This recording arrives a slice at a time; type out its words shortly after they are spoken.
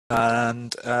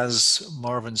And as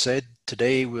Marvin said,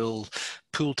 today we'll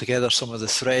pull together some of the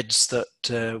threads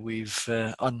that we've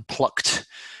unplucked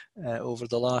over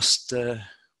the last,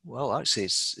 well, actually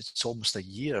it's almost a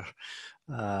year.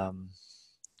 By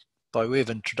way of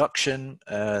introduction,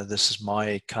 this is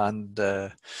my canned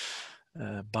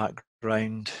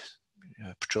background,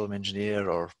 petroleum engineer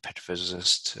or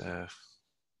petrophysicist.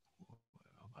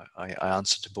 I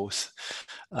answer to both.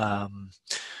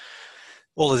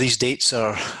 All of these dates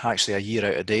are actually a year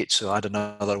out of date, so add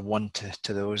another one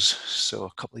to those. So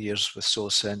a couple of years with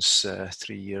SolarSense,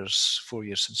 4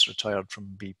 years since retired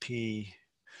from BP.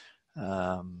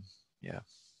 Yeah.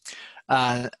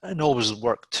 And always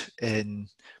worked in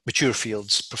mature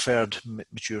fields, preferred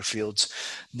mature fields.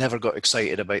 Never got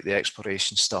excited about the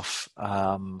exploration stuff.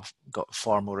 Got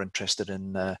far more interested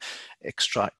in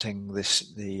extracting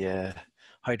the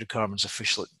hydrocarbons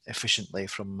efficiently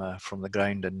from the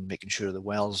ground and making sure the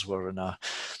wells were in a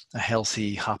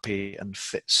healthy, happy, and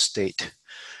fit state.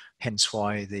 Hence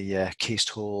why the cased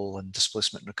hole and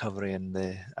displacement recovery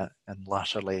and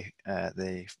latterly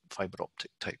the fiber optic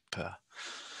type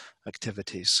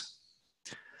activities.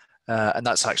 And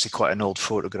that's actually quite an old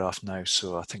photograph now,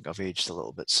 so I think I've aged a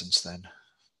little bit since then.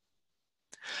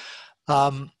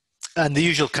 And the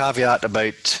usual caveat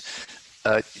about,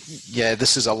 yeah,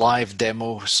 this is a live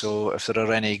demo, so if there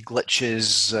are any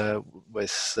glitches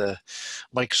with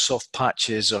Microsoft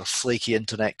patches or flaky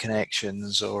internet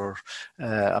connections, or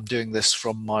I'm doing this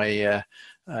from my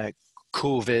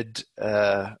COVID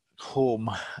home,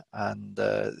 and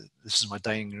this is my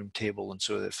dining room table, and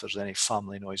so if there's any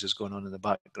family noises going on in the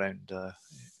background,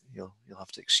 you'll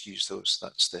have to excuse those.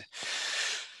 That's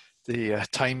the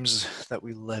times that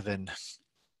we live in.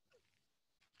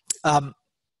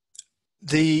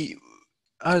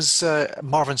 As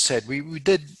Marvin said, we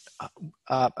did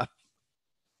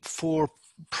 4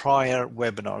 prior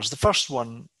webinars. The first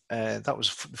one, that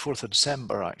was the 4th of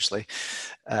December actually,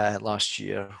 last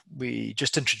year. We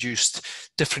just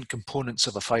introduced different components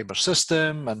of a fiber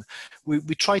system, and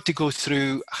we tried to go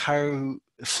through how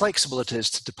flexible it is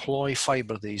to deploy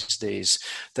fiber these days,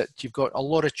 that you've got a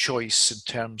lot of choice in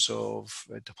terms of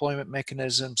deployment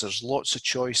mechanisms. There's lots of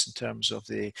choice in terms of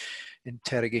the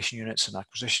interrogation units and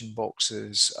acquisition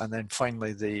boxes, and then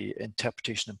finally the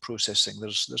interpretation and processing.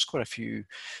 There's quite a few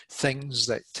things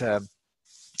that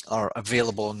are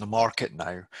available on the market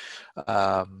now.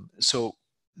 So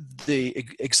the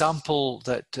example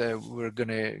that we're going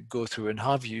to go through and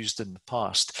have used in the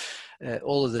past,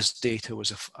 all of this data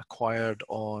was acquired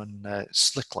on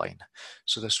slickline.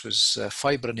 So this was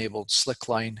fiber-enabled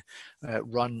slickline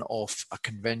run off a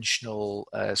conventional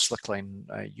slickline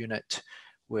unit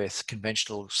with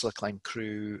conventional slickline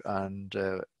crew and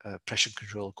pressure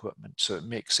control equipment. So it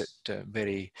makes it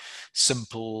very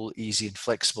simple, easy, and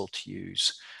flexible to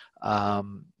use.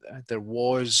 There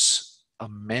was a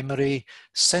memory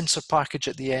sensor package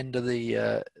at the end of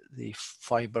the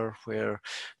fiber, where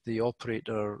the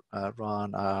operator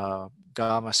ran a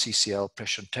gamma CCL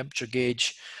pressure and temperature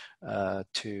gauge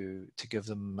to give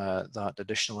them that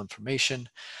additional information.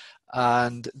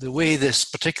 And the way this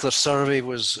particular survey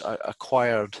was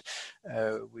acquired,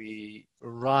 we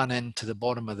ran into the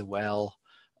bottom of the well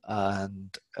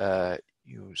and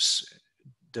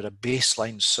did a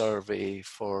baseline survey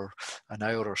for an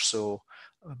hour or so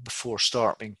before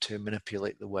starting to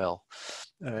manipulate the well.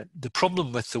 The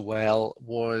problem with the well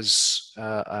was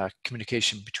a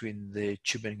communication between the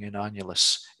tubing and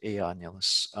annulus, A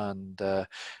annulus, and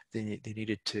they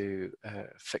needed to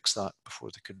fix that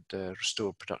before they could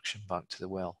restore production back to the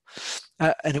well.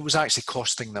 And it was actually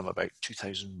costing them about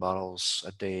 2,000 barrels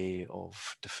a day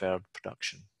of deferred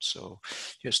production. So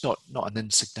it's not an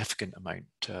insignificant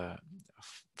amount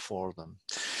for them.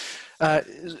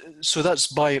 So that's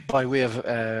by way of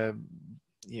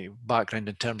background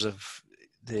in terms of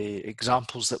the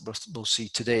examples that we'll see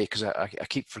today, because I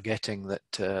keep forgetting that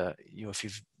if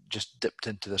you've just dipped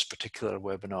into this particular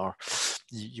webinar,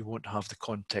 you won't have the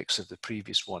context of the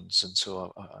previous ones, and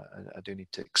so I do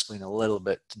need to explain a little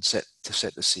bit and set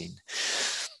the scene.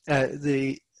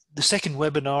 The second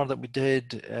webinar that we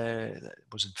did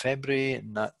was in February,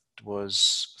 and that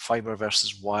was fiber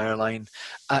versus wireline,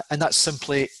 and that's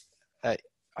simply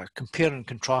compare and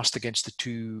contrast against the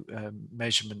two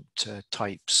measurement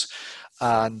types.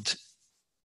 And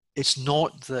it's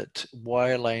not that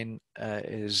wireline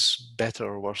is better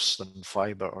or worse than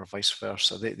fiber or vice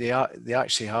versa. They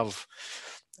actually have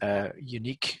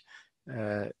unique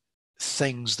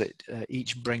things that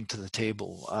each bring to the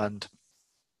table, and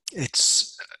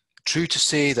it's true to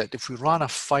say that if we ran a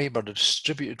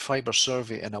distributed fibre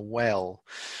survey in a well,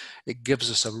 it gives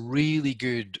us a really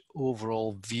good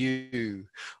overall view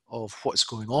of what's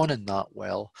going on in that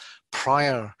well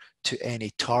prior to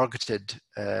any targeted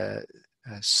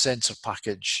sensor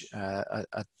package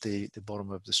at the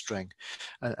bottom of the string.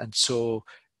 And so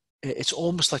it's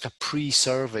almost like a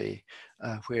pre-survey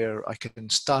where I can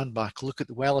stand back, look at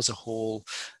the well as a whole,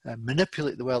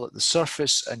 manipulate the well at the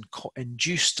surface and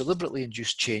deliberately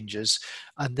induce changes,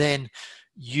 and then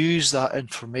use that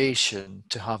information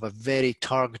to have a very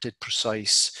targeted,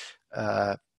 precise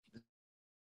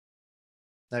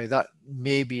now that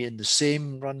may be in the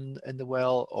same run in the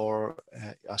well or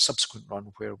a subsequent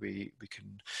run where we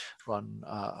can run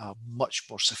a much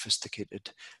more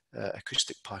sophisticated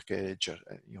acoustic package or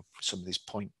some of these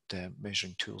point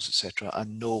measuring tools, etc.,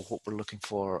 and know what we're looking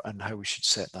for and how we should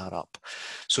set that up.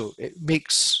 So it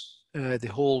makes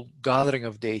the whole gathering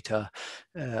of data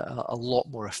a lot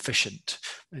more efficient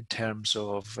in terms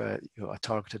of a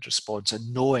targeted response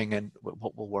and knowing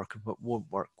what will work and what won't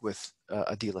work with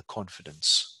a deal of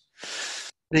confidence.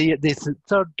 The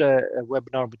third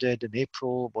webinar we did in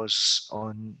April was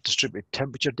on distributed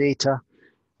temperature data,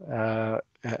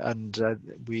 and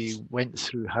we went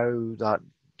through how that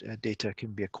data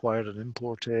can be acquired and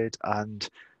imported, and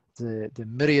the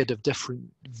myriad of different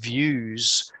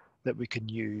views that we can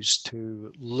use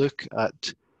to look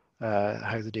at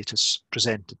how the data is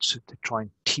presented, so to try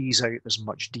and tease out as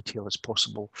much detail as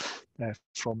possible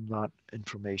from that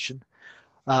information.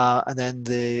 And then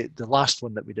the last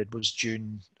one that we did was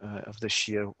June of this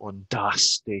year on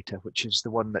DAS data, which is the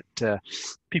one that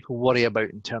people worry about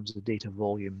in terms of the data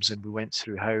volumes. And we went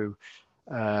through how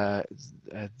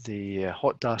the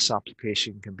hot DAS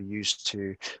application can be used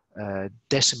to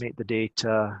decimate the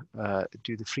data,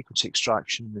 do the frequency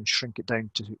extraction and shrink it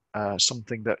down to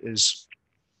something that is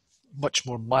much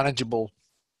more manageable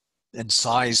in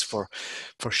size for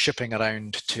shipping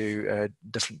around to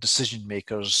different decision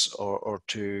makers or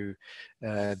to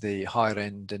the higher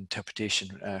end interpretation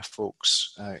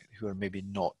folks who are maybe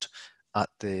not at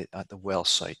the well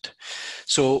site.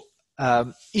 So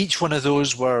each one of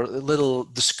those were little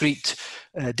discrete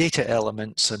data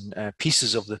elements and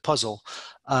pieces of the puzzle,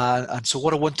 and so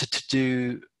what I wanted to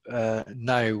do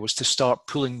now was to start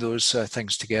pulling those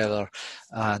things together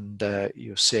and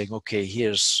saying, okay,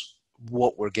 here's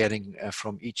what we're getting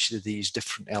from each of these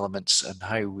different elements and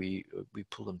how we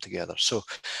pull them together. So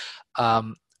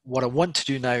what I want to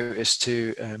do now is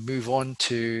to move on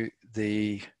to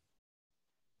the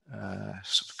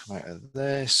sort of come out of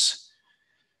this.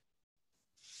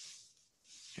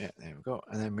 Yeah, there we go.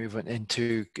 And then move on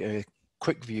into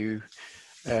Quick View,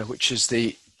 which is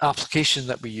the application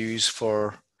that we use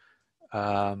for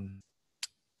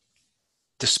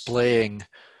displaying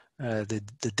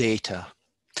the data.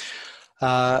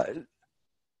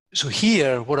 So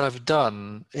here, what I've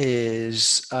done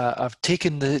is I've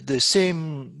taken the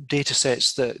same data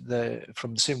sets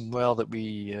from the same well that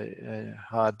we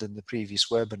had in the previous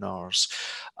webinars,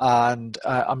 and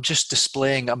I'm just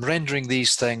displaying, I'm rendering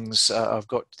these things. I've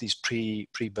got these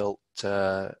pre-built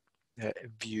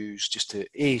views just to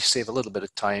A, save a little bit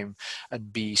of time,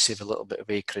 and B, save a little bit of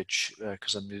acreage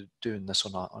because I'm doing this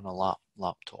on a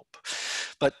laptop.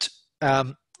 But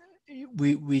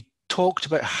we talked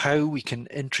about how we can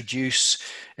introduce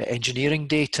engineering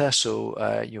data,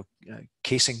 so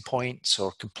casing points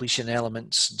or completion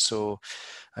elements. And so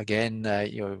again,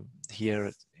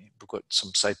 here we've got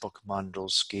some sidewall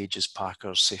commandos, gauges,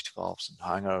 packers, safety valves, and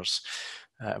hangers,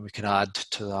 and we can add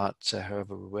to that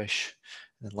however we wish.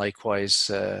 And likewise,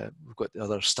 we've got the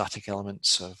other static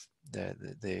elements of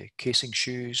the casing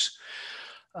shoes,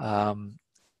 and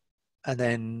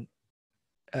then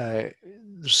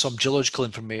there's some geological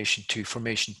information to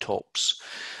formation tops.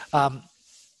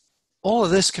 All of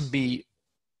this can be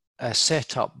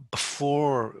set up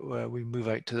before we move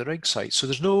out to the rig site. So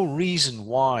there's no reason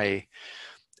why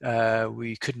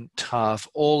we couldn't have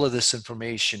all of this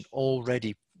information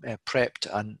already prepped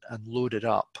and loaded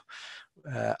up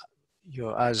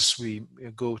as we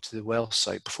go to the well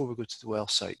site, before we go to the well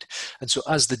site. And so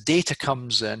as the data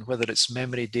comes in, whether it's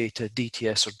memory data,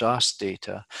 DTS or DAS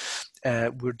data,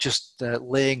 we're just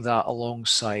laying that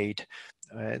alongside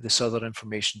this other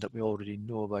information that we already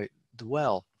know about the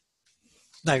well.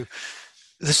 Now,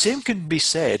 the same can be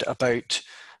said about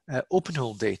open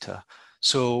hole data.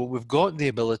 So we've got the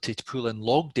ability to pull in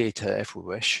log data if we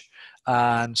wish.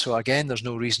 And so again, there's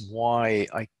no reason why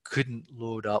I couldn't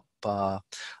load up a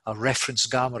reference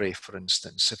gamma ray, for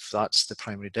instance, if that's the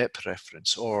primary depth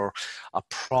reference, or a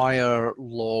prior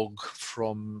log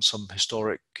from some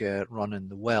historic run in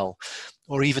the well,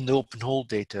 or even the open hole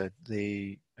data,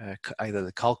 either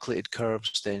the calculated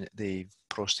curves, then the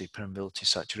porosity, permeability,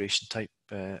 saturation type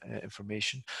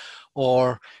information,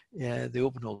 or the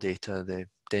open hole data, the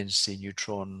density,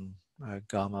 neutron,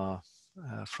 gamma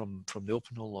from the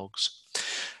open hole logs.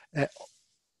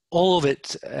 All of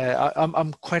it,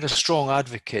 I'm quite a strong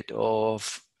advocate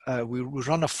of, we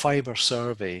run a fiber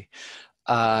survey,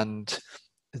 and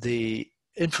the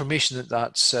information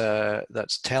that's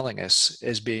telling us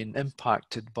is being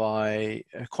impacted by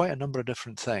quite a number of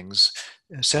different things.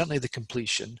 Certainly the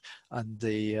completion and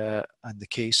the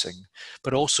casing,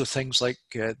 but also things like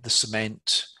the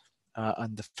cement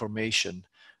and the formation.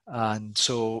 And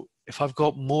so if I've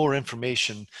got more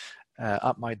information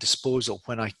at my disposal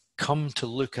when I come to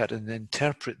look at and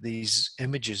interpret these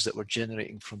images that we're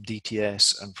generating from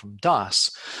DTS and from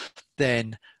DAS,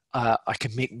 then I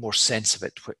can make more sense of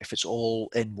it if it's all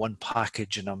in one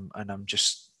package and I'm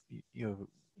just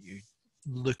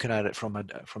looking at it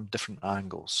from different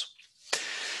angles.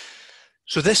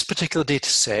 So this particular data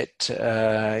set,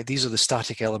 these are the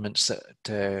static elements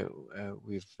that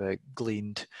we've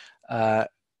gleaned.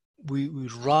 We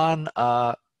ran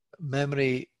a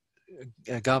memory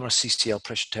gamma CCL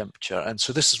pressure temperature, and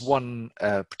so this is one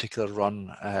particular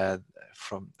run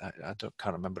from,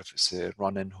 can't remember if it's the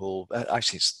run in hole.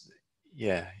 Actually,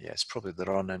 it's probably the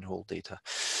run in hole data,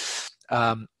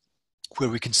 where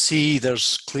we can see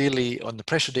there's clearly on the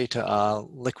pressure data a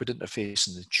liquid interface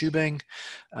in the tubing,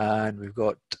 and we've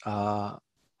got a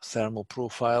thermal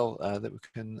profile that we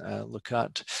can look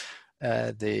at.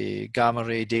 The gamma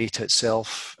ray data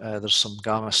itself, there's some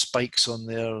gamma spikes on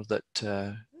there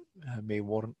that may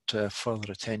warrant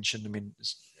further attention. I mean,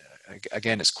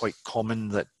 again, it's quite common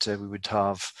that we would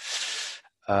have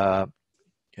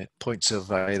points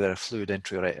of either fluid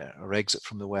entry or exit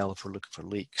from the well if we're looking for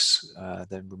leaks.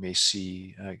 Then we may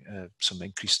see some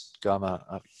increased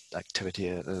gamma activity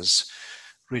as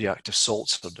radioactive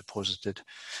salts are deposited.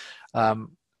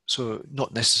 So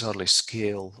not necessarily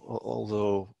scale,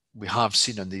 although we have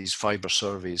seen on these fiber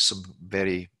surveys some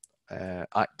very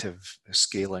active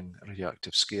scaling,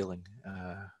 radioactive scaling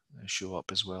show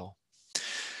up as well.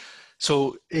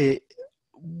 So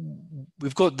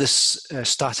we've got this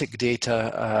static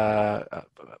data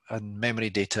and memory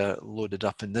data loaded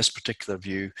up in this particular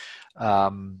view,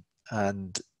 and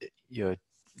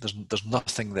there's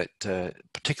nothing that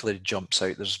particularly jumps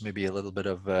out. There's maybe a little bit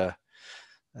of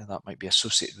that might be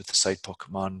associated with the side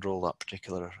pocket mandrel, that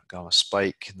particular gamma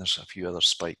spike, and there's a few other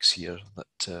spikes here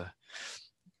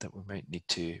that we might need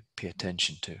to pay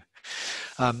attention to.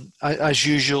 As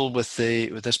usual with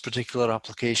this particular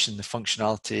application, the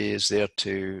functionality is there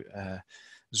to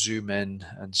zoom in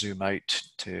and zoom out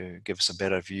to give us a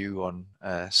better view on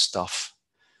stuff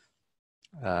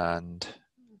and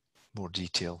more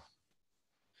detail.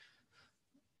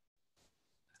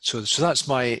 So that's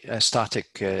my static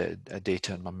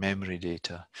data and my memory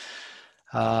data.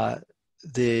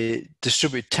 The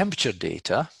distributed temperature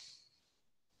data.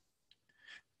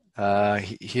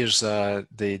 Here's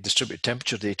the distributed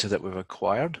temperature data that we've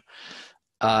acquired,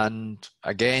 and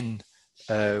again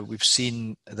we've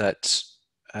seen that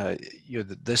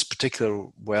this particular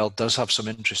well does have some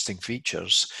interesting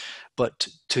features, but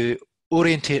to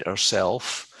orientate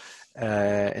ourselves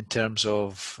in terms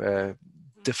of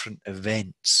different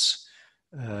events,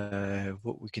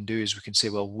 what we can do is we can say,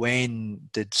 well, when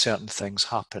did certain things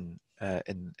happen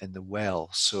in the well?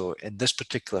 So in this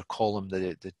particular column,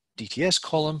 the DTS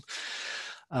column,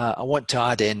 I want to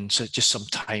add in just some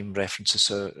time references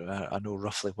so I know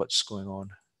roughly what's going on.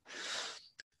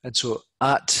 And so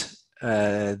at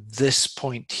this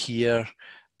point here,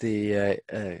 in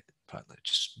fact, let's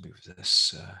just move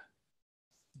this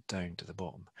down to the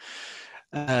bottom.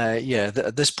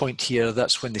 At this point here,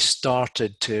 that's when they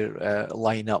started to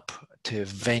line up to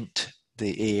vent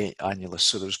the A annulus.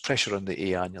 So there was pressure on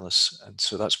the A annulus, and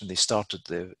so that's when they started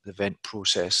the vent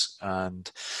process,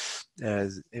 and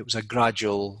it was a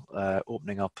gradual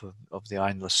opening up of the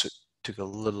annulus. It took a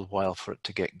little while for it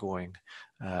to get going,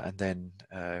 and then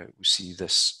we see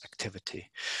this activity.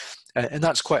 And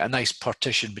that's quite a nice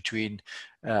partition between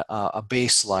a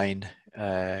baseline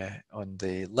on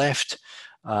the left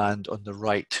and on the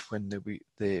right when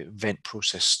the vent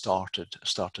process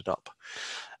started up.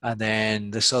 And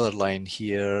then this other line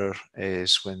here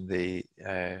is when they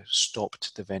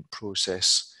stopped the vent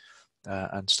process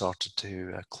and started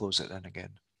to close it in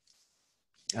again.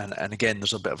 And again,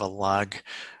 there's a bit of a lag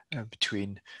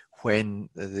between when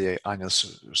the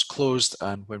annulus was closed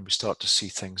and when we start to see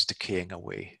things decaying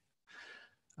away.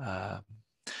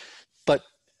 But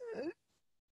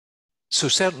So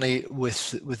certainly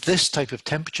with this type of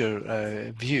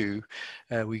temperature view,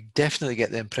 we definitely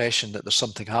get the impression that there's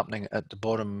something happening at the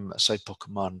bottom side pocket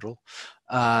mandrel,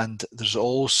 and there's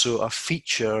also a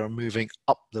feature moving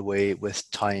up the way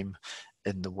with time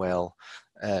in the well,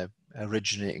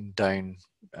 originating down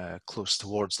close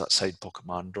towards that side pocket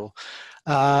mandrel,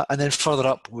 and then further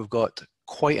up we've got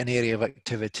quite an area of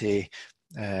activity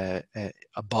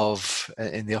above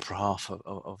in the upper half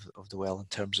of the well in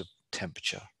terms of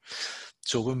temperature.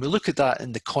 So when we look at that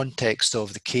in the context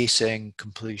of the casing,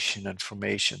 completion and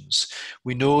formations,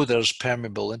 we know there's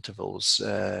permeable intervals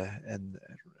in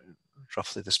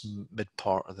roughly this mid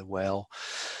part of the well.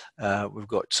 We've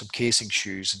got some casing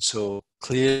shoes, and so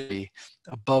clearly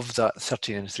above that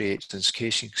 13 3/8"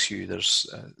 casing shoe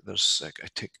there's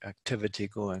activity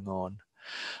going on.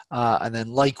 And then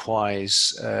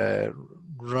likewise,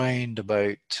 round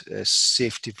about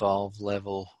safety valve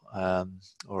level,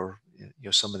 or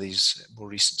some of these more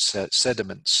recent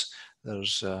sediments,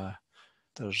 there's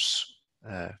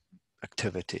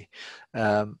activity.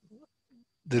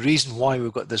 The reason why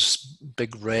we've got this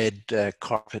big red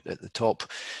carpet at the top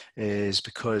is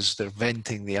because they're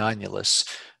venting the annulus.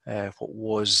 What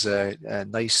was a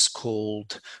nice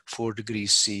cold 4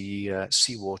 degrees C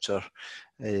seawater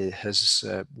has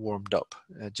warmed up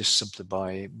just simply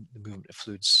by the movement of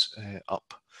fluids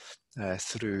up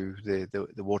through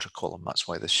the water column. That's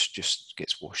why this just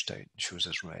gets washed out and shows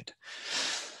as red.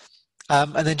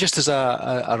 And then just as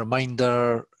a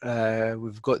reminder,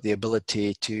 we've got the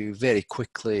ability to very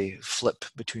quickly flip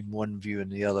between one view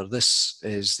and the other. This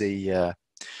is the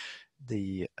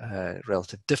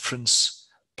relative difference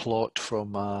plot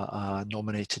from a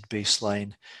nominated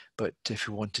baseline, but if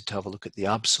you wanted to have a look at the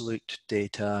absolute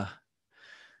data,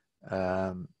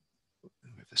 move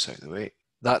this out of the way,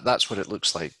 that's what it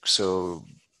looks like. So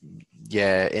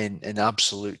yeah, in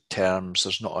absolute terms,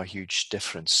 there's not a huge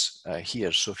difference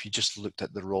here. So if you just looked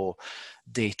at the raw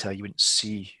data, you wouldn't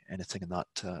see anything in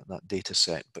that data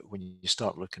set. But when you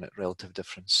start looking at relative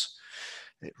difference,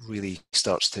 it really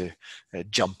starts to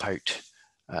jump out.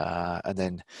 And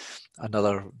then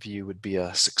another view would be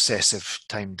a successive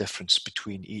time difference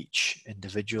between each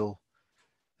individual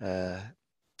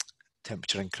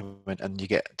temperature increment, and you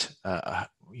get a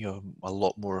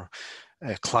lot more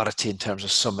clarity in terms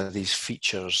of some of these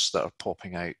features that are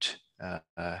popping out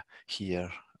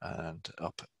here and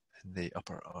up in the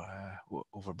upper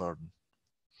overburden.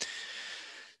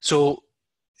 So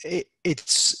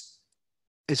it's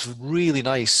really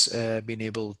nice being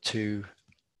able to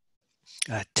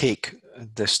take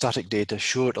the static data,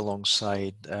 show it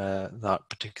alongside that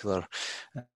particular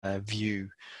view,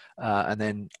 and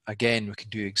then again we can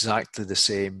do exactly the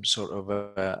same sort of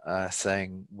a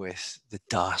thing with the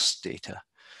DAS data.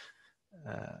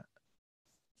 And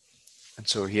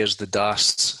so here's the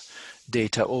DAS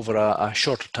data over a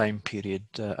shorter time period.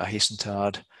 I hasten to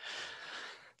add,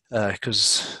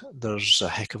 because there's a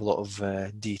heck of a lot of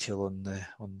detail on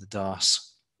the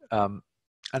DAS.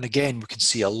 And again, we can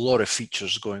see a lot of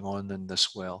features going on in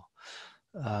this well.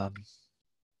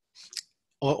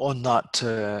 On that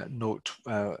note,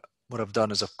 what I've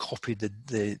done is I've copied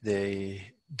the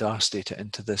DAS data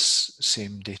into this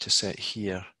same data set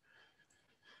here.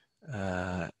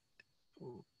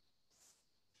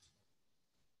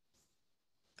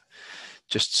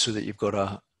 Just so that you've got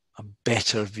a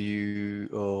better view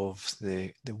of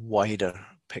the wider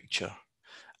picture.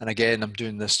 And again, I'm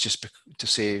doing this just to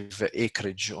save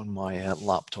acreage on my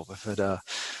laptop. If I had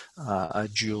a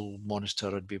dual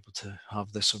monitor, I'd be able to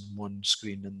have this on one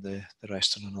screen and the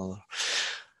rest on another.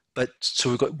 But so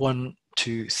we've got 1,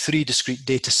 2, 3 discrete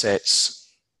data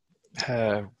sets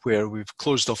where we've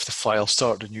closed off the file,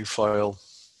 started a new file,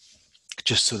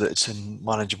 just so that it's in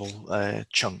manageable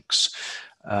chunks.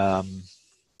 And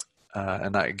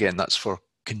that, again, that's for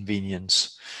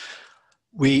convenience.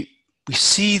 We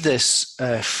see this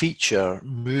feature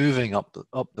moving up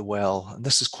the well, and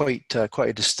this is quite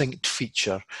a distinct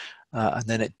feature, and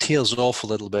then it tails off a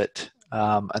little bit,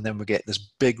 and then we get this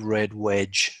big red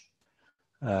wedge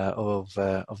of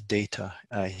data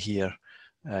here.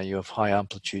 You have high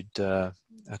amplitude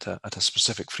at a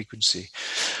specific frequency,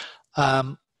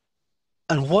 and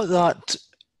what that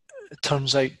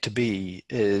turns out to be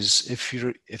is, if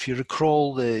you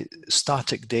recall the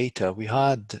static data, we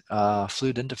had a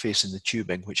fluid interface in the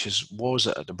tubing which was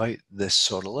at about this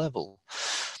sort of level,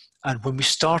 and when we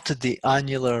started the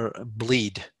annular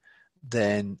bleed,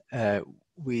 then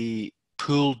we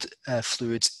pulled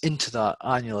fluids into that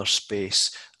annular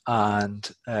space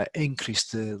and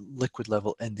increased the liquid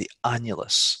level in the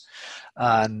annulus,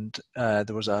 and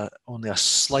there was only a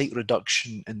slight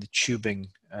reduction in the tubing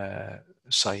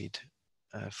side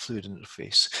fluid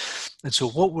interface. And so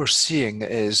what we're seeing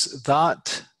is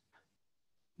that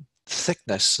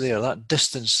thickness there, that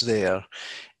distance there,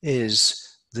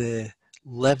 is the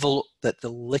level that the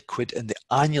liquid in the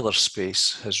annular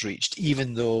space has reached,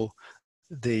 even though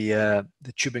the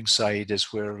tubing side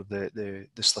is where the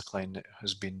slick line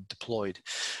has been deployed.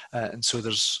 And so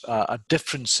there's a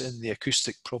difference in the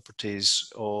acoustic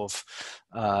properties of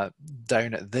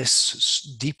down at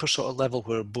this deeper sort of level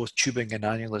where both tubing and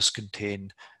annulus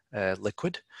contain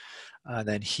liquid. And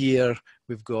then here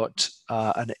we've got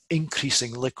an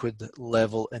increasing liquid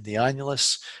level in the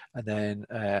annulus, and then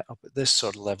up at this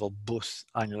sort of level, both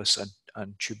annulus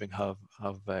and tubing have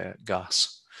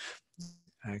gas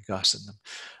in them.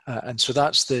 And so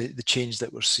that's the change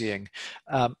that we're seeing.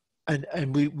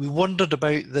 And we wondered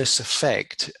about this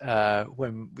effect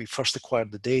when we first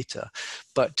acquired the data,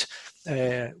 but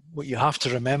what you have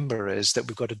to remember is that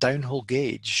we've got a downhole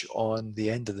gauge on the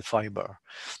end of the fibre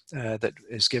that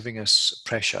is giving us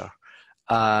pressure.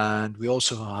 And we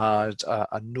also had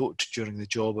a note during the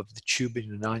job of the tubing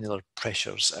and annular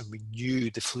pressures, and we knew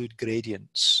the fluid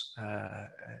gradients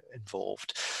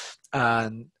involved.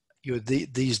 And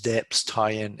these depths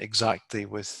tie in exactly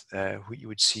with what you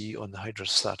would see on the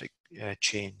hydrostatic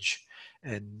change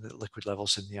in the liquid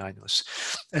levels in the annulus.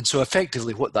 And so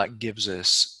effectively what that gives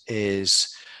us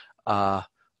is an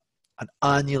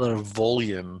annular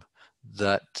volume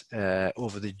that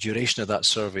over the duration of that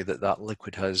survey that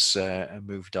liquid has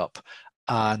moved up,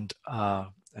 and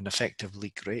an effective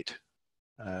leak rate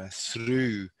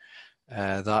through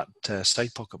that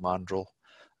side pocket mandrel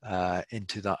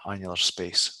into that annular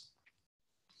space.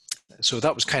 So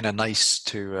that was kind of nice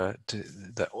to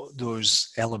that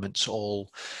those elements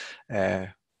all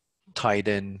tied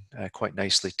in quite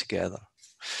nicely together.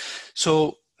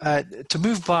 So to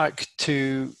move back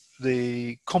to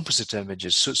the composite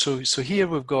images, so here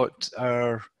we've got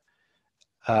our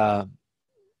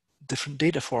different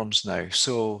data forms now.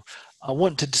 So I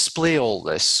want to display all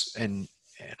this in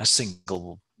a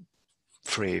single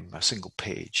frame, a single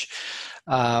page.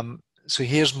 So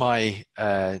here's my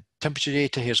temperature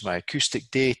data, here's my acoustic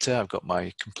data, I've got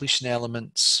my completion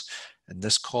elements in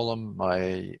this column,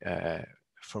 my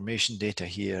formation data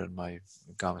here, and my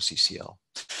gamma CCL.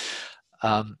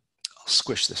 I'll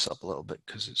squish this up a little bit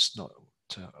because it's not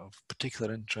of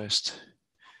particular interest.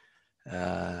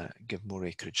 Give more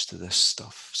acreage to this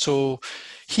stuff. So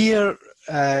here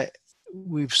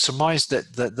we've surmised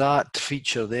that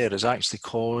feature there is actually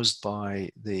caused by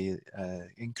the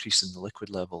increase in the liquid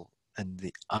level in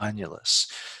the annulus.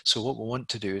 So what we want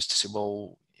to do is to say,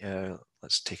 well,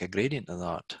 let's take a gradient of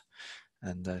that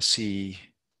and see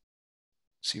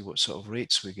what sort of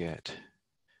rates we get.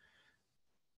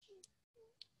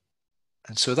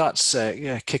 And so that's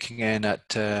kicking in at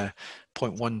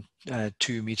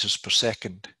 0.12 meters per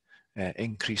second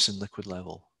increase in liquid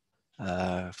level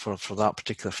for that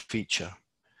particular feature,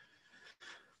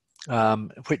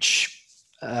 which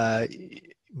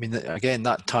I mean, again,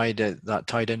 that tied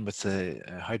in with the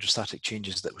hydrostatic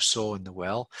changes that we saw in the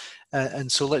well. And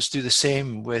so let's do the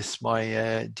same with my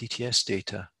DTS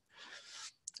data.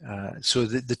 So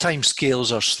the time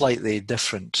scales are slightly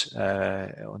different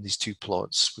on these two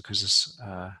plots because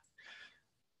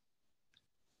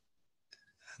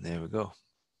there we go.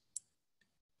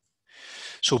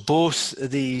 So both of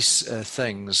these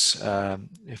things,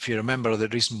 if you remember, the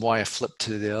reason why I flipped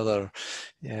to the other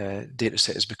data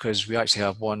set is because we actually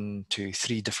have 1, 2,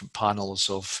 3 different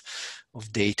panels of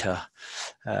data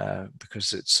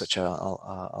because it's such a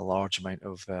large amount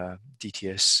of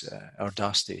DTS or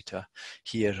DAS data.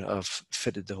 Here I've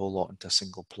fitted the whole lot into a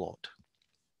single plot.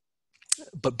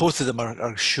 But both of them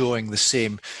are showing the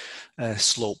same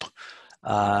slope,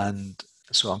 and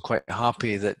so I'm quite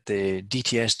happy that the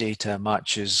DTS data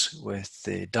matches with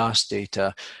the DAS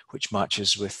data, which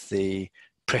matches with the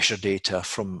pressure data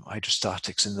from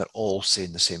hydrostatics, and they're all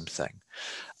saying the same thing.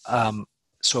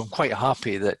 So I'm quite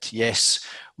happy that, yes,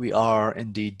 we are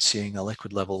indeed seeing a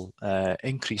liquid level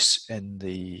increase in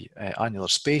the annular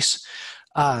space,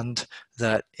 and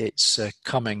that it's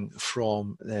coming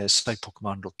from the side pocket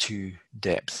mandrel 2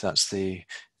 depth. That's the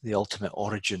ultimate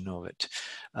origin of it.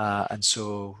 And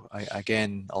so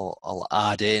I'll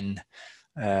add in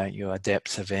a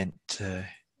depth event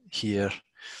here.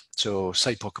 So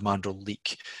side pocket mandrel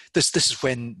leak. This is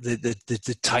when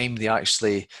the time they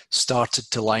actually started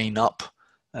to line up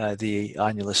the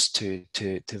annulus to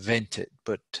vent it.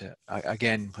 But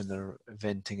again, when they're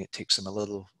venting, it takes them a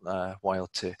little while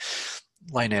to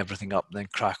line everything up and then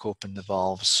crack open the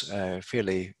valves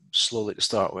fairly slowly to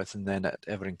start with, and then at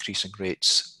ever increasing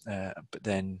rates, but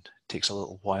then takes a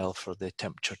little while for the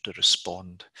temperature to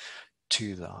respond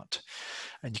to that.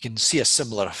 And you can see a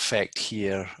similar effect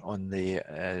here on the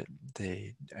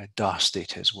DAS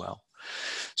data as well.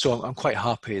 So I'm quite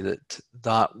happy that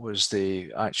that was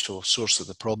the actual source of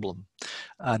the problem.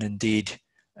 And indeed,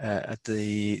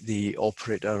 the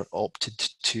operator opted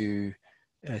to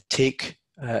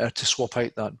to swap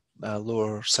out that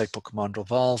lower side pocket mandrel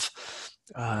valve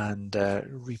and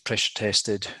repressure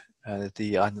tested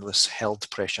the annulus held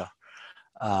pressure,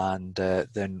 and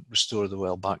then restore the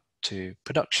well back to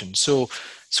production. So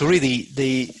really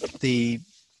the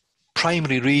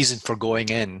primary reason for going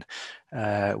in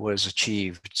was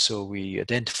achieved. So we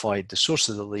identified the source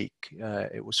of the leak,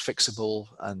 it was fixable,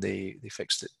 and they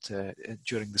fixed it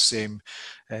during the same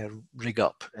rig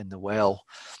up in the well.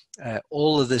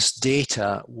 All of this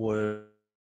data was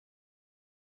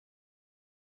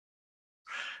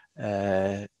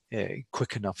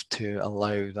quick enough to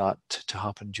allow that to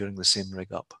happen during the same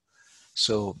rig up.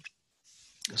 So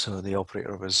the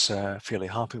operator was fairly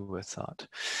happy with that.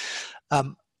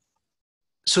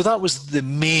 So that was the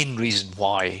main reason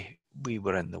why we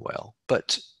were in the well.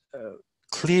 But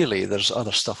clearly there's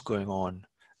other stuff going on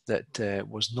that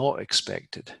was not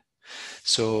expected.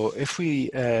 So if we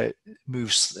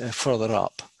move further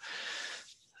up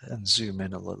and zoom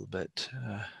in a little bit.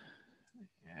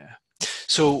 Yeah.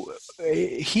 So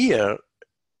here,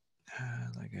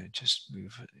 like I just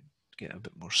move it, get a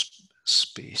bit more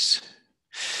space.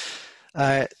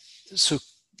 So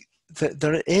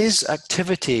there is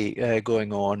activity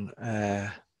going on.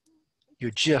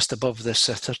 You're just above this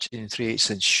 13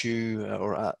 3/8 inch shoe,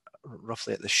 or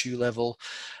roughly at the shoe level,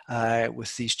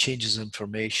 with these changes in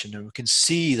information, and we can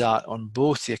see that on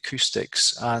both the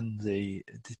acoustics and the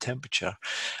temperature.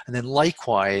 And then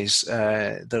likewise,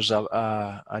 there's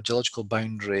a geological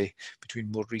boundary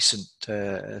between more recent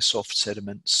soft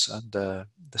sediments and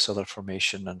this other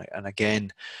formation, and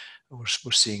again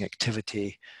we're seeing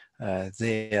activity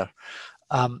there,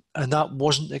 and that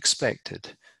wasn't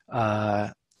expected.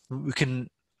 We can,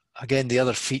 again, the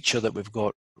other feature that we've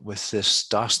got with this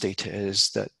DAS data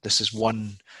is that this is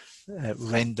one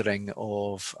rendering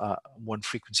of one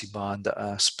frequency band at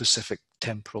a specific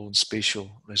temporal and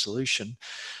spatial resolution,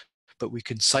 but we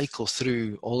can cycle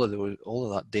through all of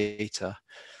that data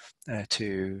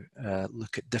to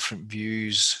look at different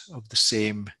views of the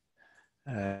same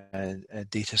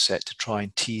data set to try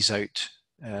and tease out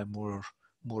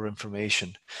more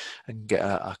information and get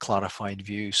a clarified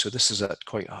view. So this is at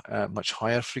quite much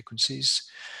higher frequencies.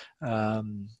 So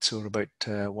we're about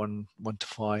 1 to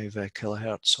 5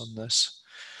 kilohertz on this.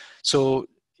 So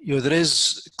there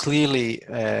is clearly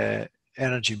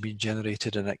energy being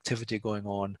generated and activity going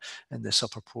on in this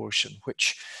upper portion,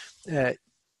 which again,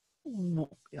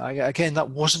 that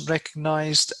wasn't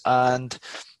recognized, and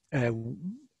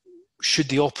should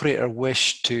the operator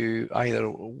wish to either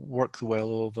work the well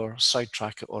over,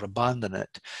 sidetrack it, or abandon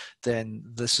it, then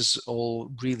this is all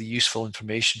really useful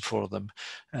information for them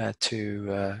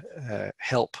to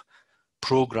help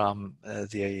program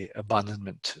the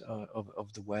abandonment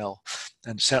of the well.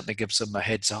 And it certainly gives them a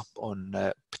heads up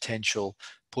on potential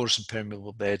porous and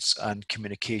permeable beds and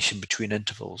communication between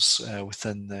intervals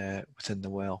within the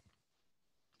well.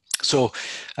 So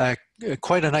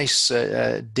quite a nice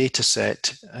data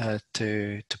set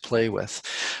to play with.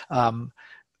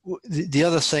 The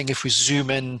other thing, if we zoom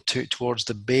in towards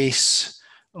the base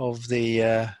of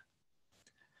the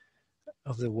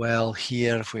well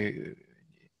here, if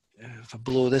I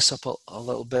blow this up a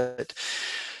little bit,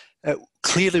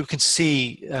 clearly we can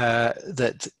see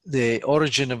that the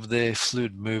origin of the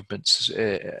fluid movements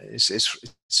is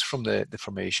from the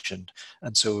formation,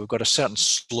 and so we've got a certain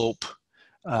slope.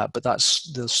 But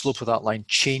that's the slope of that line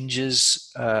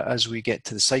changes as we get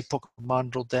to the side pocket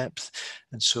mandrel depth,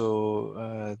 and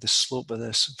so the slope of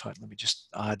this, in fact, let me just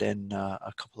add in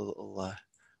a couple of little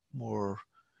more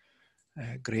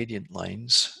gradient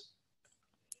lines.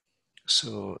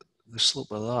 So the slope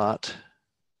of that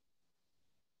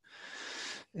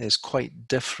is quite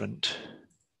different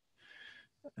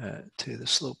to the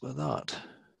slope of that.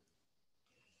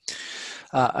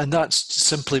 And that's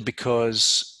simply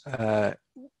because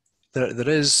there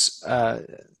is, we're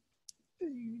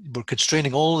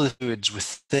constraining all the fluids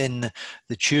within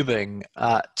the tubing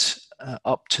at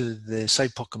up to the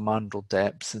side pocket mandrel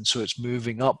depth, and so it's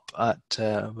moving up at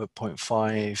about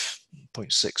 0.5,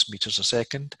 0.6 meters a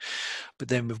second. But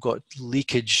then we've got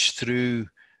leakage through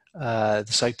the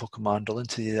side pocket mandrel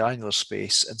into the annular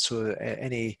space, and so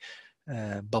any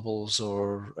bubbles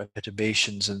or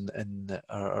perturbations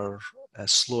are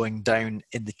slowing down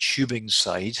in the tubing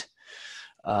side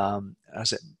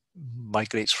as it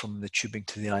migrates from the tubing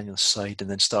to the annulus side,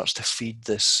 and then starts to feed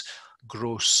this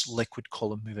gross liquid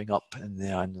column moving up in the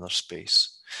annular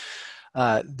space.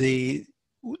 The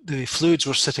fluids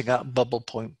were sitting at bubble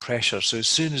point pressure, so as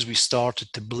soon as we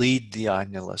started to bleed the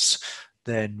annulus,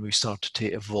 then we started to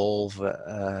evolve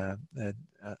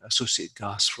associated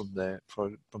gas from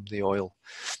the oil.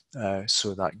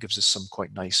 So that gives us some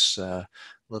quite nice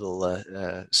little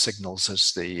signals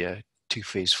as the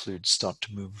two-phase fluids start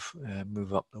to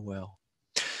move up the well.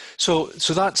 So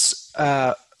that's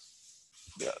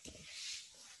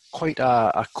quite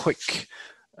a quick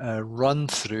run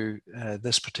through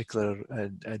this particular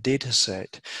data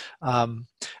set.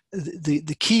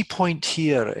 The key point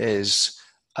here is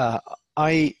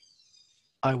I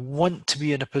want to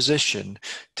be in a position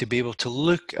to be able to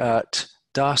look at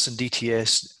DAS and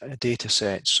DTS data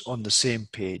sets on the same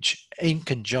page in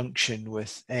conjunction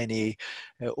with any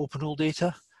open-hole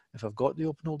data, if I've got the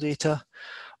open-hole data,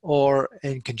 or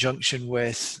in conjunction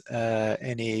with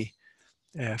any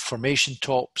formation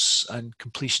tops and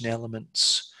completion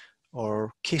elements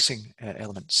or casing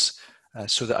elements,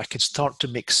 so that I can start to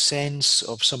make sense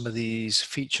of some of these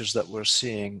features that we're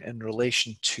seeing in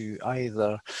relation to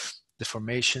either the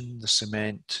formation, the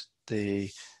cement,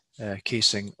 the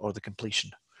casing, or the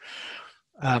completion.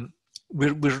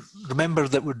 Remember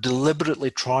that we're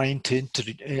deliberately trying to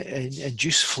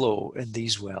induce flow in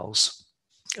these wells.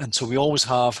 And so we always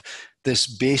have this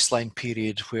baseline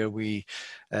period where we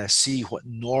see what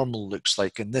normal looks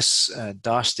like. In this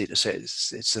DAS data set,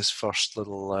 it's this first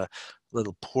little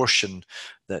portion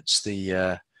that's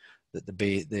the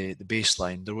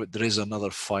baseline. There is another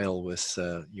file with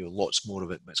lots more of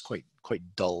it, but it's quite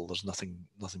dull. There's nothing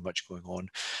much going on.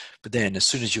 But then, as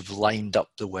soon as you've lined up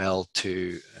the well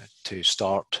to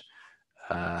start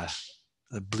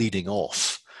bleeding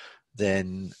off,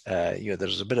 then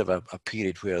there's a bit of a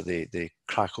period where they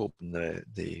crack open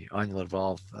the annular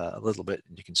valve a little bit,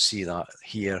 and you can see that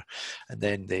here, and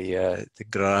then they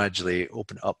gradually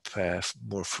open it up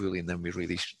more fully, and then we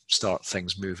really start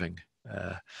things moving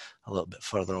a little bit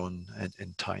further on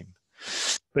in time.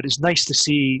 But it's nice to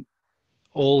see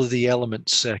all of the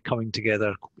elements coming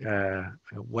together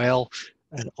well,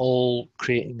 and all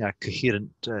creating a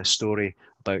coherent story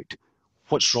about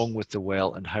what's wrong with the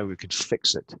well and how we could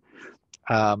fix it.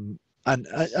 And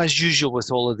as usual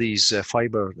with all of these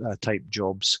fiber type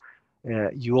jobs,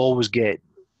 you always get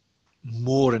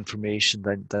more information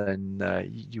than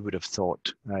you would have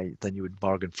thought, than you would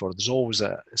bargain for. There's always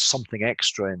something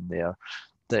extra in there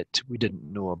that we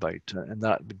didn't know about, and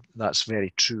that's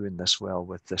very true in this well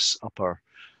with this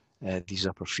these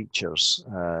upper features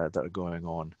that are going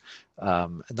on,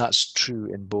 and that's true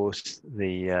in both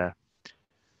the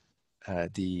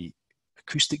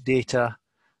acoustic data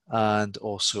and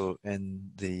also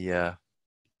in the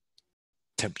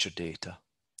temperature data.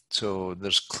 So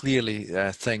there's clearly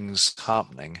things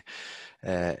happening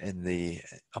in the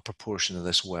upper portion of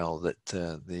this well that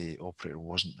the operator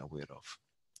wasn't aware of.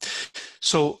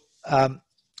 So I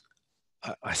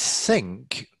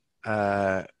think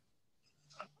I'd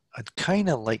kind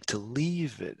of like to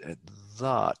leave it at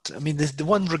that. I mean, the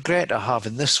one regret I have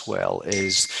in this well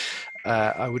is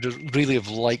I would really have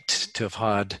liked to have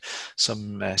had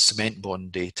some cement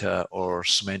bond data or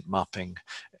cement mapping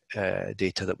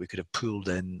data that we could have pulled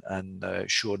in and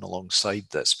shown alongside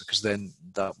this, because then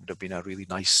that would have been a really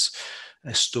nice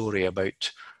story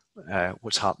about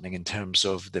what's happening in terms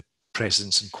of the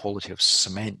presence and quality of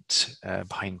cement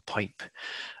behind pipe,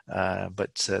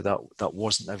 but that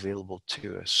wasn't available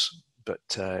to us. But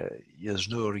there's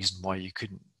no reason why you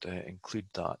couldn't include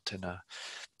that in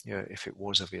if it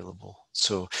was available.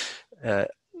 So a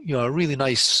really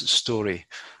nice story.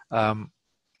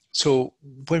 So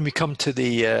when we come to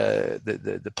the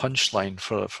punchline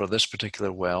for this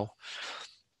particular well,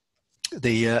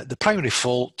 the primary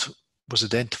fault was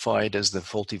identified as the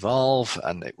faulty valve,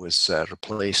 and it was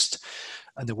replaced,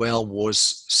 and the well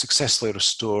was successfully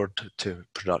restored to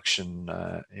production,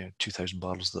 2,000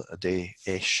 barrels a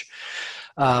day-ish.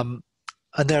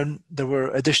 And then there were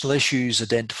additional issues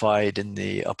identified in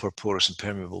the upper porous and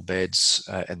permeable beds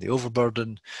in the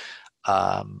overburden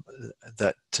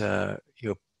that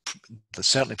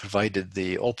certainly provided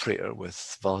the operator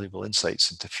with valuable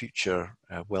insights into future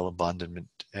well abandonment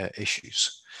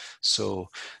issues. So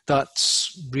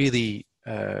that's really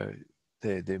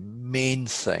the main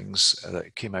things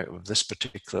that came out of this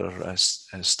particular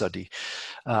study.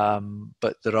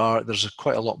 But there's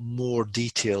quite a lot more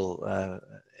detail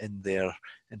in there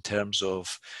in terms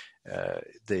of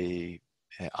the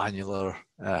annular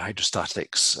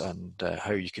hydrostatics and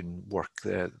how you can work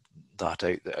that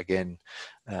out that again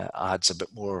adds a bit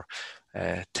more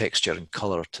texture and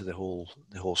color to the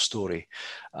whole story.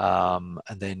 And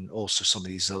then also some of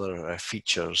these other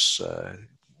features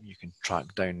you can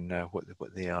track down what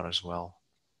they are as well.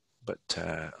 But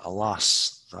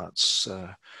alas, that's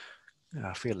a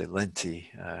fairly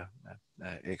lengthy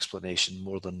explanation,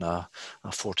 more than a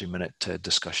 40-minute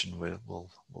discussion will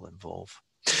involve.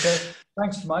 Okay,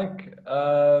 thanks, Mike.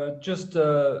 Just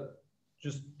to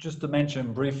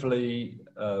mention briefly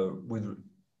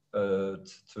to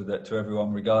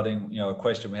everyone regarding a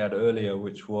question we had earlier,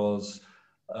 which was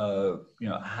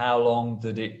how long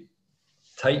did it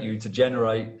take you to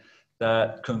generate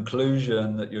that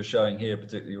conclusion that you're showing here,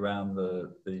 particularly around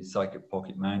the psychic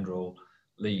pocket mandrel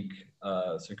leak?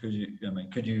 So could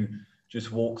you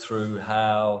just walk through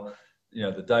how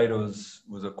the data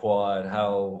was acquired,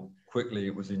 how quickly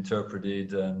it was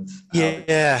interpreted, and how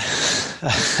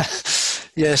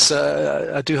yes,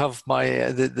 I do have my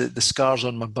the scars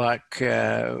on my back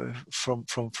from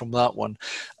that one,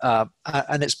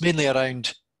 and it's mainly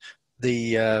around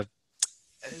the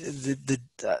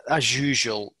as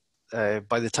usual.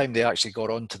 By the time they actually got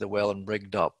onto the well and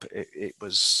rigged up, it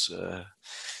was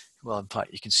well, in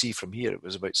fact, you can see from here it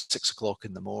was about 6 o'clock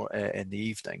in the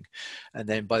evening, and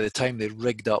then by the time they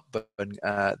rigged up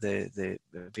the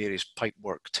various pipe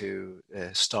work to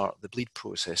start the bleed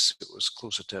process, it was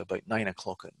closer to about 9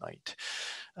 o'clock at night,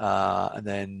 and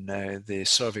then the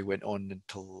survey went on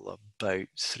until about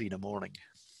 3 in the morning.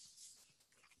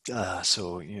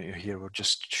 So here we're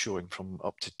just showing from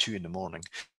up to 2 in the morning.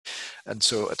 And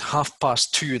so at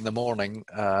 2:30 in the morning,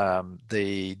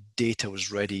 the data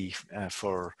was ready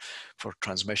for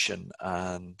transmission.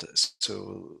 And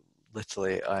so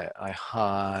literally I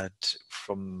had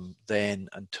from then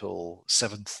until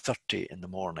 7:30 in the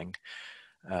morning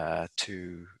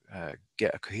to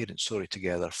get a coherent story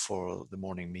together for the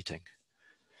morning meeting.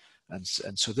 And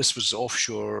so this was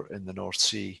offshore in the North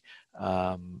Sea,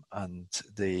 and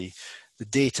the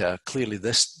data, clearly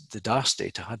the DAS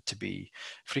data had to be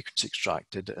frequency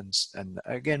extracted. And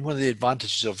again, one of the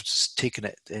advantages of taking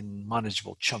it in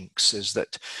manageable chunks is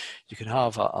that you can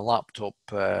have a laptop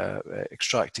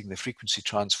extracting the frequency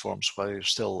transforms while you're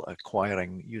still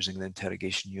acquiring using the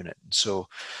interrogation unit. And so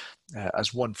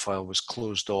as one file was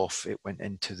closed off, it went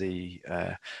into the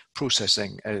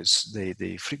processing as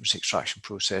the frequency extraction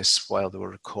process while they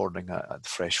were recording the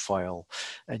fresh file,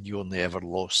 and you only ever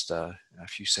lost a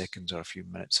few seconds or a few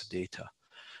minutes of data.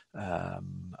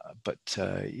 But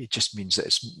it just means that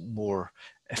it's more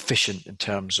efficient in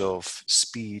terms of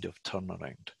speed of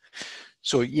turnaround.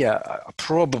 So yeah, I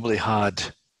probably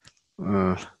had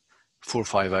 4 or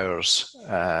 5 hours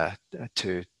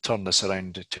to turn this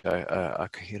around to a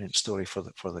coherent story for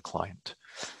the client.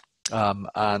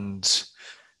 And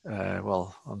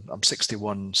well, I'm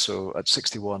 61, so at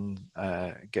 61,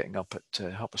 getting up at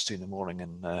 2:30 in the morning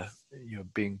and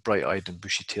being bright-eyed and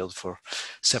bushy-tailed for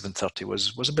 7:30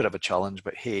 was a bit of a challenge,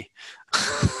 but hey.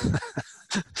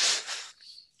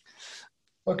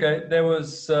 Okay, there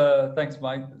was thanks,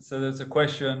 Mike. So there's a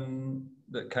question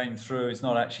that came through. It's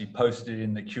not actually posted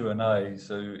in the Q&A.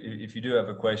 So if you do have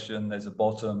a question, there's a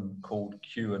bottom called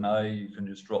Q&A. You can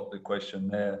just drop the question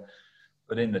there.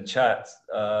 But in the chat,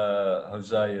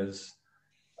 Jose has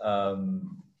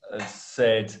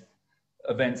said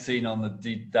events seen on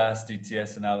the DAS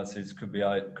DTS analysis could be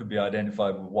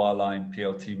identified with wireline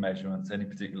PLT measurements. Any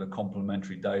particular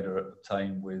complementary data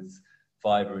obtained with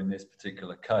fiber in this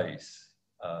particular case?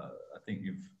 I think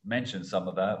you've mentioned some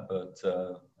of that, but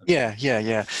yeah,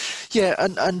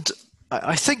 and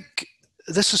I think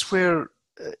this is where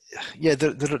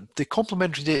the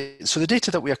complementary data. So the data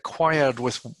that we acquired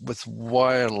with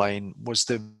wireline was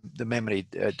the memory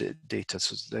data,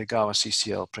 so the gamma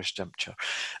CCL pressure temperature.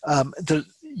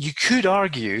 You could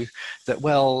argue that,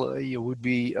 well, you would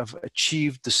have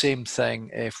achieved the same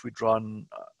thing if we'd run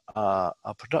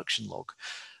a production log.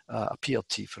 A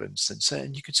PLT, for instance,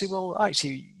 and you could say, well,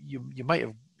 actually, you might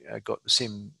have got the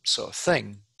same sort of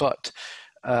thing, but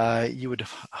you would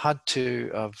have had to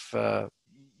have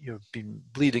been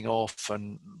bleeding off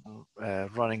and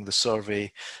running the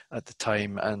survey at the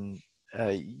time, and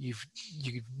you've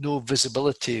no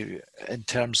visibility in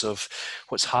terms of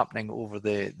what's happening over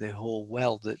the whole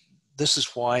well. That this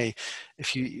is why,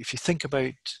 if you think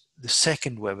about the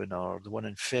second webinar, the one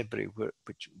in February,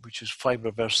 which is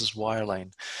fiber versus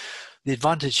wireline, the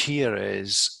advantage here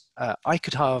is I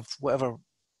could have whatever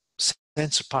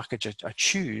sensor package I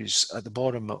choose at the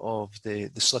bottom of the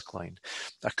slick line.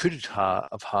 I could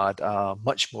have had a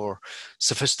much more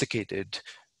sophisticated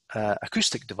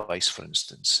acoustic device, for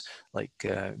instance, like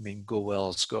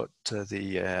GoWell's got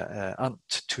the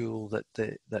ANT tool that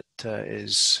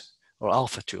is, or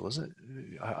Alpha tool, is it?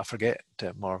 I forget,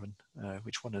 Marvin.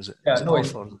 Which one is it? Yeah, Is it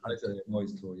noise. Alpha? Or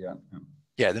Noise tool. Yeah.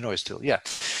 Yeah, the noise tool. Yeah.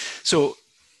 So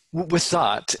with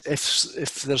that,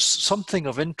 if there's something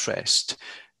of interest,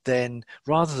 then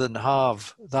rather than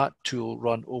have that tool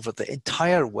run over the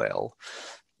entire well,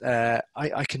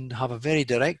 I can have a very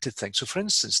directed thing. So for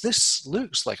instance, this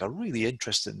looks like a really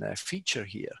interesting feature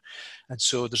here. And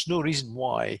so there's no reason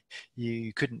why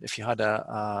you couldn't, if you had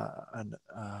a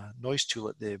noise tool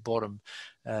at the bottom,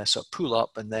 sort of pull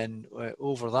up and then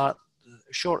over that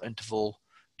short interval,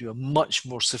 do a much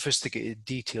more sophisticated,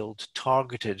 detailed,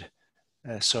 targeted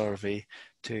survey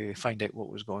to find out what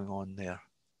was going on there.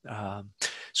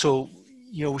 So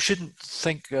we shouldn't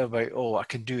think about, oh, I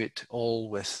can do it all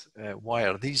with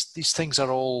wire. These things are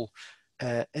all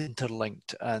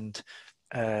interlinked, and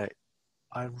I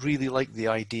really like the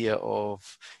idea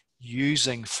of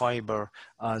using fiber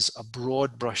as a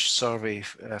broad brush survey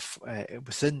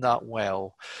within that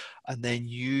well, and then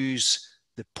use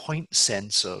the point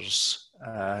sensors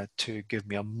to give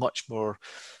me a much more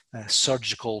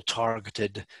surgical,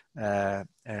 targeted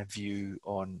view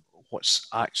on what's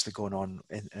actually going on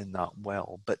in that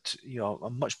well. But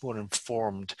I'm much more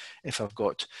informed if I've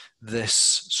got this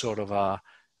sort of a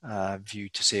view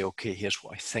to say, okay, here's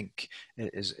what I think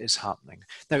is happening.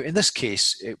 Now, in this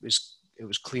case, it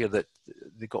was clear that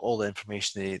they got all the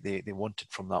information they wanted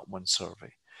from that one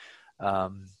survey.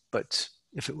 But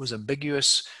if it was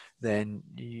ambiguous, then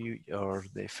or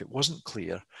if it wasn't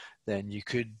clear, then you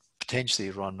could potentially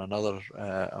run another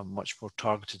a much more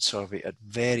targeted survey at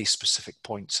very specific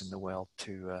points in the well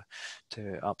to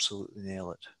absolutely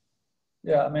nail it.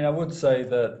 Yeah, I mean, I would say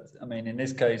that, I mean, in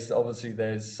this case, obviously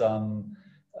there's some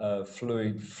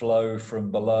fluid flow from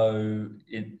below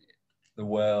in the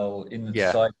well, in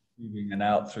the site, moving and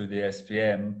out through the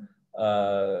SPM.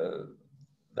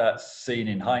 That's seen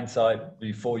in hindsight.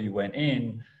 Before you went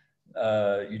in,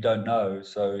 you don't know.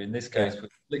 So in this case,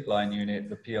 with the slick line unit,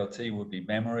 the PLT would be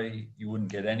memory. You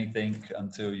wouldn't get anything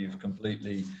until you've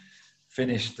completely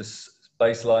finished the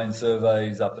baseline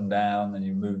surveys up and down, and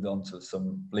you moved on to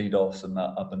some bleed offs and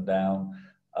that up and down.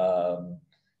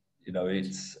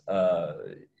 It's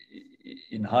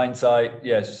in hindsight,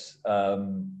 yes,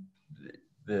 the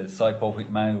cyclopic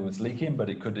manual was leaking, but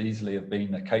it could easily have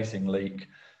been a casing leak,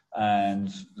 and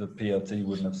the PLT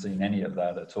wouldn't have seen any of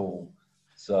that at all.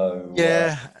 So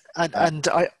and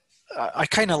I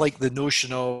kind of like the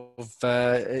notion of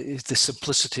the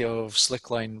simplicity of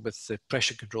slickline, with the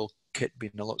pressure control kit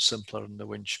being a lot simpler and the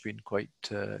winch being quite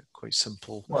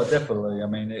simple. Well, definitely. I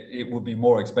mean, it would be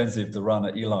more expensive to run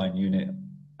an E-line unit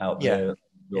out there.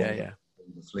 The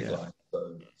slickline.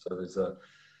 So there's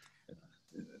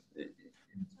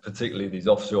particularly these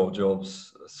offshore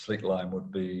jobs, slickline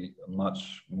would be a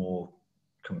much more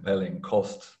compelling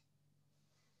cost.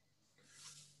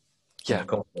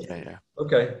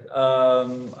 Okay.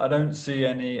 I don't see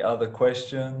any other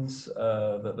questions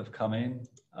that have come in.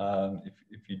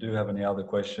 If you do have any other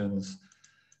questions,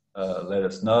 let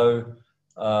us know.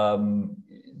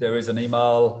 There is an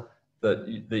email that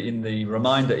in the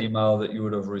reminder email that you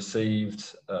would have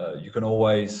received, you can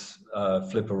always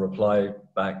flip a reply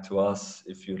back to us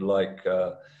if you'd like.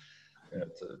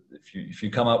 If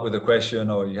you come up with a question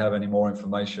or you have any more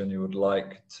information you would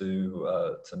like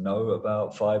to know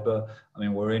about fiber, I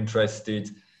mean, we're interested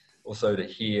also to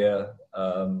hear,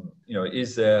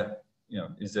 is there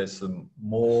some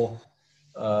more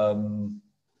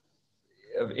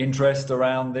of interest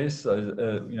around this?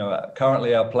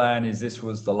 Currently our plan is this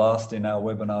was the last in our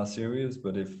webinar series,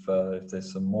 but if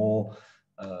there's some more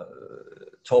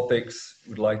topics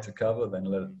we'd like to cover, then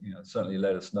certainly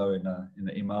let us know in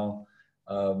the email.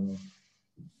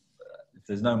 If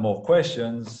there's no more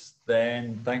questions,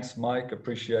 then thanks, Mike.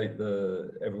 Appreciate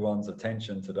everyone's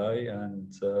attention today,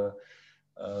 and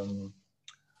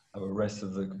have a rest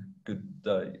of the good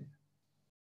day.